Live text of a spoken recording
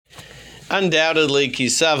Undoubtedly,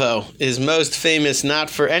 Kisavo is most famous not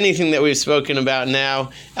for anything that we've spoken about now,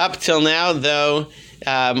 up till now, though,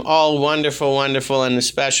 all wonderful, wonderful, and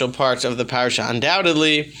special parts of the parsha.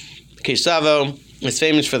 Undoubtedly, Kisavo is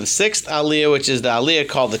famous for the sixth aliyah, which is the aliyah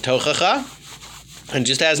called the Tochacha. And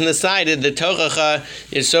just as an aside, the Tochacha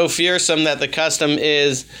is so fearsome that the custom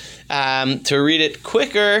is to read it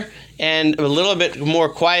quicker and a little bit more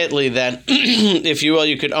quietly than, if you will,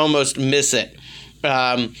 you could almost miss it.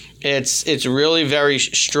 It's really very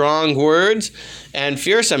strong words and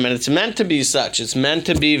fearsome, and it's meant to be such. It's meant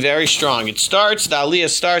to be very strong. The aliyah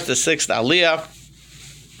starts, the sixth aliyah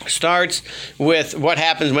starts with what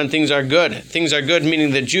happens when things are good. Things are good, meaning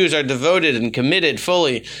the Jews are devoted and committed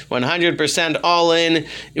fully, 100% all in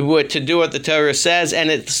to do what the Torah says, and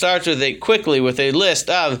it starts with a list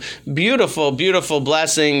of beautiful, beautiful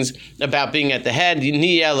blessings about being at the head.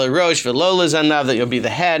 That you'll be the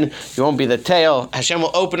head, you won't be the tail. Hashem will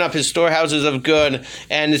open up his storehouses of good,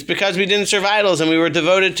 and it's because we didn't serve idols and we were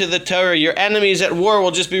devoted to the Torah. Your enemies at war will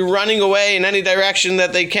just be running away in any direction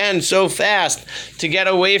that they can so fast to get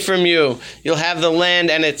away from you. You'll have the land,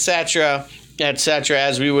 and etc.,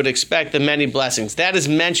 as we would expect, the many blessings. That is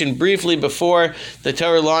mentioned briefly before the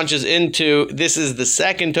Torah launches into, this is the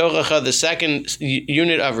second Tochacha, the second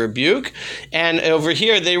unit of rebuke, and over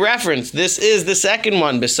here they reference, this is the second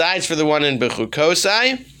one, besides for the one in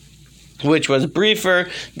Bechukosai, which was briefer,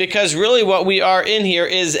 because really what we are in here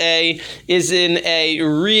is in a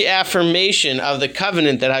reaffirmation of the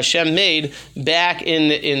covenant that Hashem made back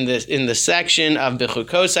in the section of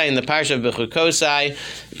Bechukosai, in the parsha of Bechukosai,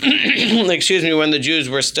 when the Jews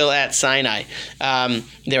were still at Sinai.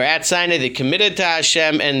 They were at Sinai, they committed to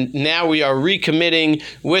Hashem, and now we are recommitting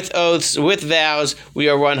with oaths, with vows. We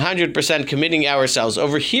are 100% committing ourselves.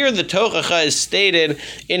 Over here, the Tochacha is stated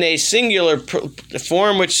in a singular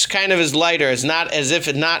form, which kind of is lighter. It's not as if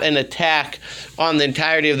it's not an attack on the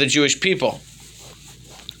entirety of the Jewish people.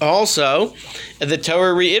 Also, the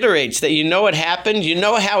Torah reiterates that you know what happened, you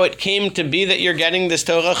know how it came to be that you're getting this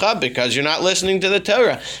Tochacha, because you're not listening to the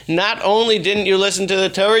Torah. Not only didn't you listen to the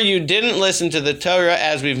Torah, you didn't listen to the Torah,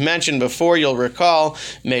 as we've mentioned before, you'll recall,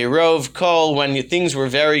 Meirov Kol, when things were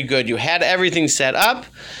very good. You had everything set up,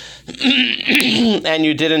 and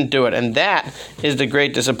you didn't do it. And that is the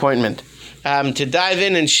great disappointment. To dive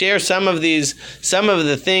in and share some of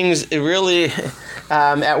the things, it really...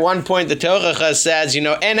 at one point, the Tochacha says,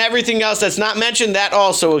 and everything else that's not mentioned, that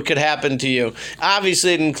also could happen to you.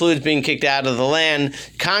 Obviously, it includes being kicked out of the land,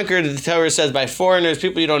 conquered, the Torah says, by foreigners,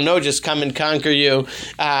 people you don't know just come and conquer you,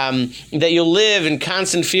 that you'll live in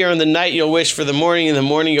constant fear. In the night, you'll wish for the morning. In the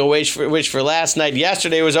morning, you'll wish for last night.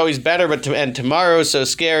 Yesterday was always better, and tomorrow is so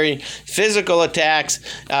scary. Physical attacks,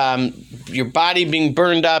 your body being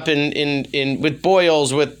burned up with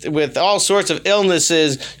boils, with all sorts of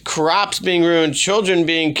illnesses, crops being ruined, children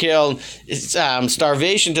being killed,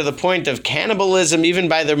 starvation to the point of cannibalism, even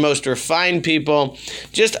by their most refined people.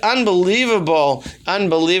 Just unbelievable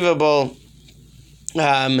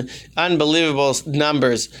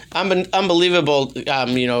numbers, unbelievable,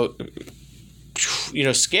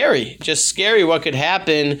 scary, just scary what could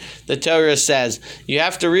happen, the Torah says. You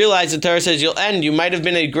have to realize the Torah says you might have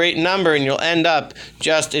been a great number and you'll end up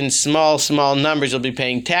just in small numbers. You'll be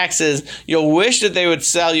paying taxes. You'll wish that they would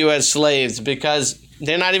sell you as slaves because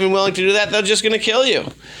they're not even willing to do that. They're just going to kill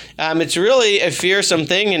you. It's really a fearsome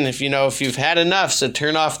thing, and if you've had enough, so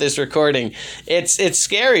turn off this recording. It's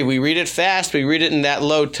scary. We read it fast. We read it in that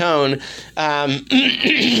low tone.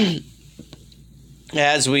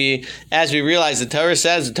 As we realize, the Torah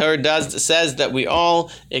says that we all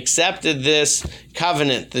accepted this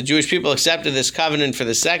covenant. The Jewish people accepted this covenant for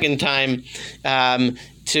the second time,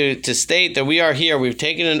 to state that we are here, we've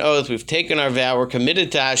taken an oath, we've taken our vow, we're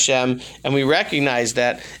committed to Hashem, and we recognize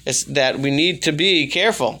that we need to be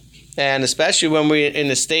careful. And especially when we're in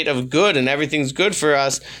a state of good and everything's good for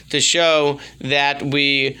us, to show that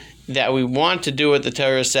we want to do what the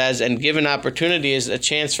Torah says, and give an opportunity is a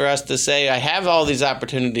chance for us to say, I have all these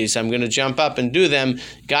opportunities, I'm going to jump up and do them.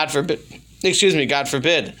 God forbid, we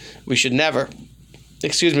should never,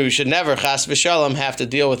 chas v'shalom, have to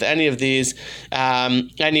deal with any of these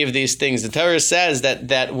things. The Torah says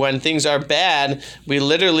that when things are bad, we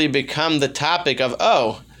literally become the topic of,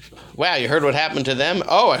 oh, wow, you heard what happened to them?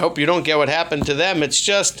 Oh, I hope you don't get what happened to them. It's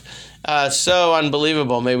just so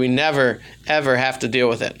unbelievable. May we never, ever have to deal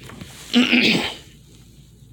with it.